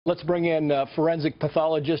Let's bring in forensic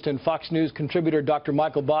pathologist and Fox News contributor Dr.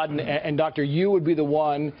 Michael Baden. And Doctor, you would be the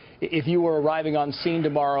one, if you were arriving on scene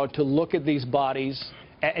tomorrow, to look at these bodies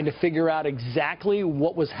and to figure out exactly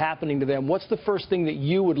what was happening to them. What's the first thing that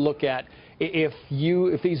you would look at if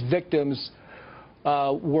these victims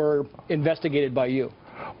were investigated by you?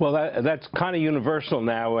 Well, that's kind of universal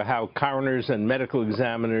now, how coroners and medical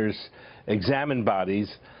examiners examine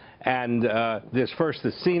bodies. And there's first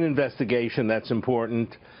the scene investigation that's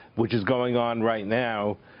important, which is going on right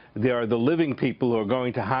now. There are the living people who are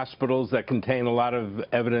going to hospitals that contain a lot of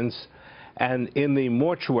evidence. And in the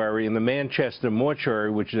mortuary, in the Manchester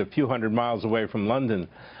mortuary, which is a few hundred miles away from London,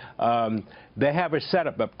 they have a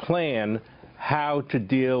setup, a plan how to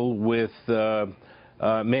deal with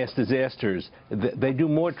mass disasters. They do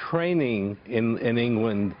more training in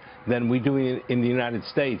England than we do in the United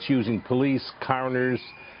States, using police, coroners,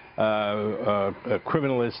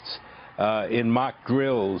 criminalists in mock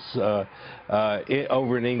drills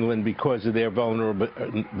over in England because of their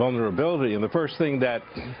vulnerability. And the first thing that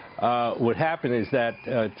would happen is that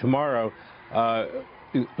tomorrow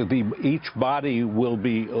each body will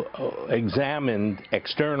be examined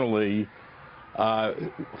externally.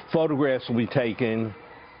 Photographs will be taken,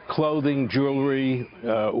 clothing, jewelry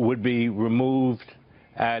would be removed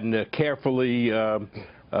and carefully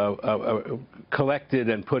collected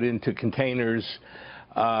and put into containers.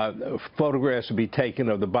 Photographs will be taken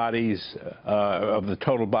of the bodies, of the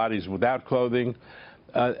total bodies without clothing.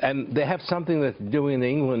 And they have something that they're doing in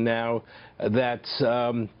England now that's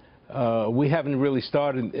we haven't really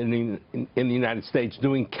started in the United States,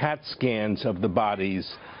 doing CAT scans of the bodies.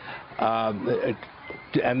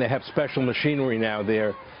 And they have special machinery now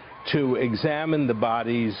there to examine the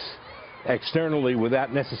bodies externally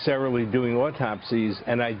without necessarily doing autopsies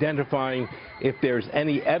and identifying if there's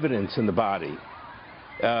any evidence in the body.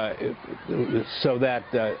 So that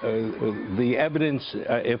the evidence,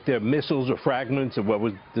 if there are missiles or fragments of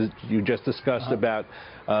what you just discussed about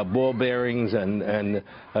ball bearings and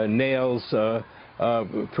nails,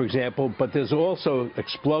 for example, but there's also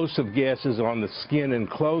explosive gases on the skin and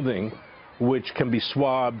clothing which can be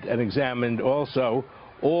swabbed and examined also,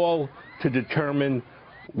 all to determine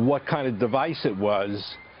what kind of device it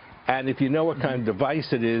was. And if you know what kind of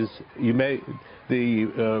device it is,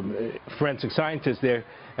 the forensic scientists there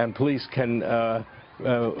and police can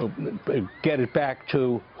get it back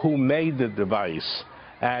to who made the device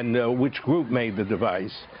and which group made the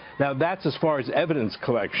device. Now that's as far as evidence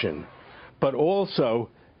collection, but also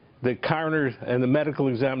the coroners and the medical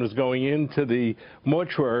examiners going into the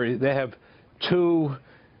mortuary, they have two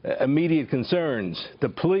immediate concerns. The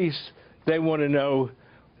police, they want to know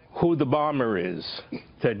who the bomber is,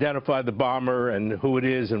 to identify the bomber and who it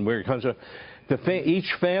is and where it comes from.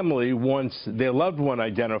 Each family wants their loved one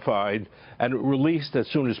identified and released as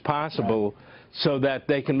soon as possible, so that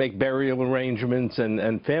they can make burial arrangements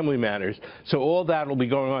and family matters. So all that will be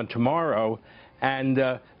going on tomorrow, and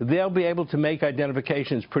they'll be able to make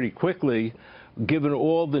identifications pretty quickly, given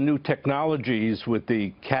all the new technologies with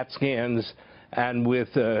the CAT scans and with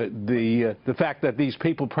the fact that these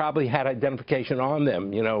people probably had identification on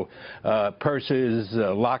them, you know, purses,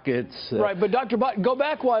 lockets. Right, but Dr. Butt, go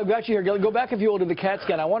back while I've got you here. Go back, if you will, to the CAT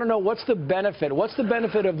scan. I want to know what's the benefit. What's the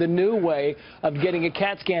benefit of the new way of getting a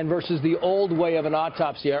CAT scan versus the old way of an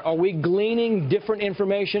autopsy? Are we gleaning different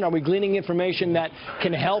information? Are we gleaning information that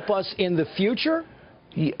can help us in the future?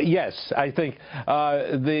 Yes, I think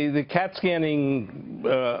the CAT scanning,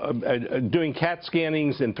 doing CAT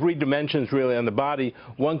scannings in 3 dimensions really on the body,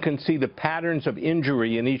 one can see the patterns of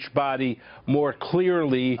injury in each body more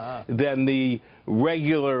clearly than the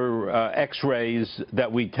regular X-rays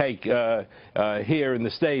that we take here in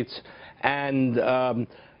the States and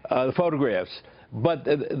the photographs. But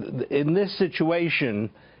in this situation,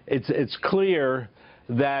 it's clear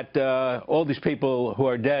that all these people who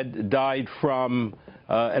are dead died from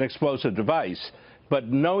an explosive device. But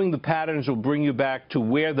knowing the patterns will bring you back to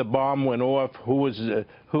where the bomb went off,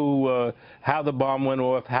 how the bomb went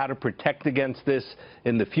off, how to protect against this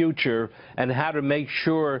in the future, and how to make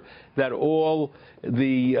sure that all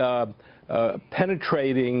the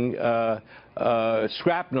penetrating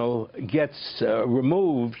shrapnel gets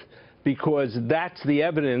removed, because that's the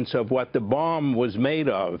evidence of what the bomb was made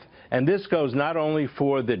of. And this goes not only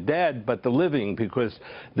for the dead, but the living, because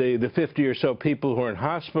the 50 or so people who are in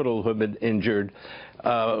hospital who have been injured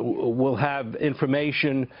will have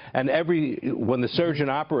information, and when the surgeon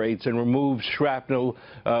operates and removes shrapnel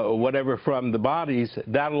or whatever from the bodies,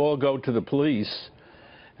 that'll all go to the police.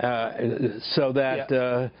 So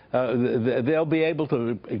that they'll be able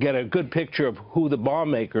to get a good picture of who the bomb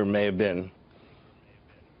maker may have been.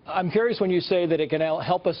 I'm curious when you say that it can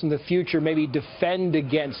help us in the future maybe defend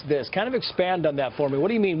against this. Kind of expand on that for me. What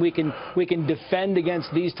do you mean we can defend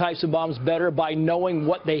against these types of bombs better by knowing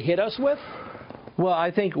what they hit us with? Well,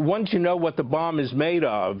 I think once you know what the bomb is made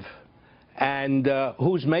of and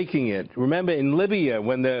who's making it. Remember in Libya,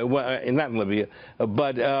 when not in Libya,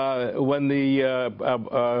 but when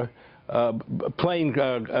the plane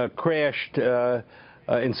crashed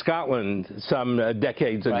in Scotland some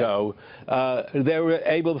decades ago, they were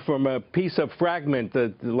able, from a piece of fragment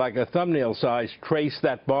that, like a thumbnail size, trace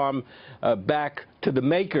that bomb back to the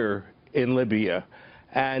maker in Libya.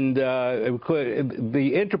 And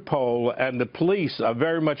the Interpol and the police are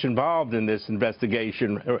very much involved in this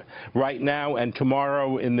investigation right now and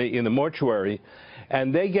tomorrow in the mortuary.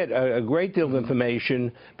 And they get a great deal of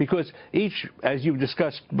information because each, as you've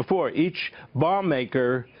discussed before, each bomb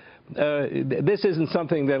maker, this isn't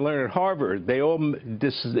something they learn at Harvard. They all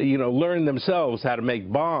learn themselves how to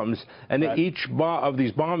make bombs, and each of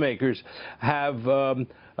these bomb makers have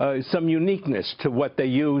some uniqueness to what they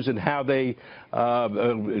use and how they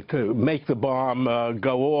make the bomb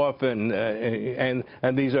go off, and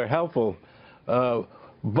these are helpful.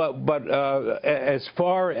 But as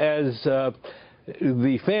far as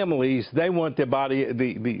the families, they want their body,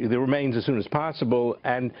 the remains as soon as possible,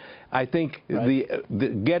 and I think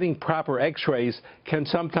getting proper X-rays can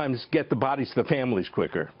sometimes get the bodies to the families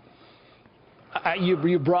quicker.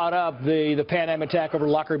 You brought up the Pan Am attack over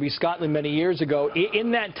Lockerbie, Scotland many years ago. In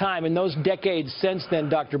that time, in those decades since then,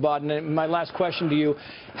 Dr. Baden, and my last question to you,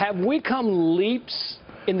 have we come leaps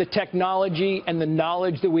in the technology and the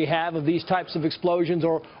knowledge that we have of these types of explosions,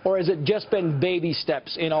 or has it just been baby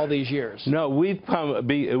steps in all these years? No, we've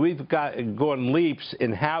gone leaps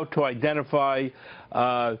in how to identify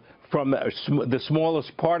from the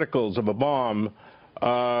smallest particles of a bomb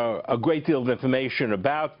a great deal of information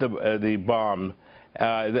about the bomb.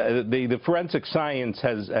 The forensic science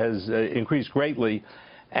has increased greatly,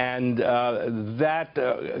 and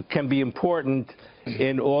that can be important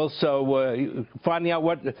in also finding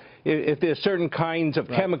out if there's certain kinds of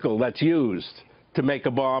chemical that's used to make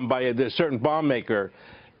a bomb by a certain bomb maker.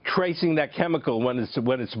 Tracing that chemical when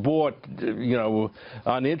it's bought,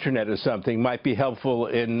 on the internet or something, might be helpful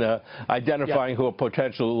in identifying who a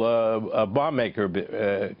potential bomb maker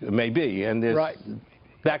may be. And there's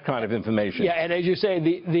that kind of information. Yeah, and as you say,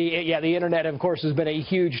 the internet, of course, has been a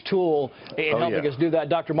huge tool in helping us do that.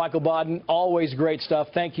 Dr. Michael Baden, always great stuff.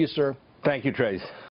 Thank you, sir. Thank you, Trace.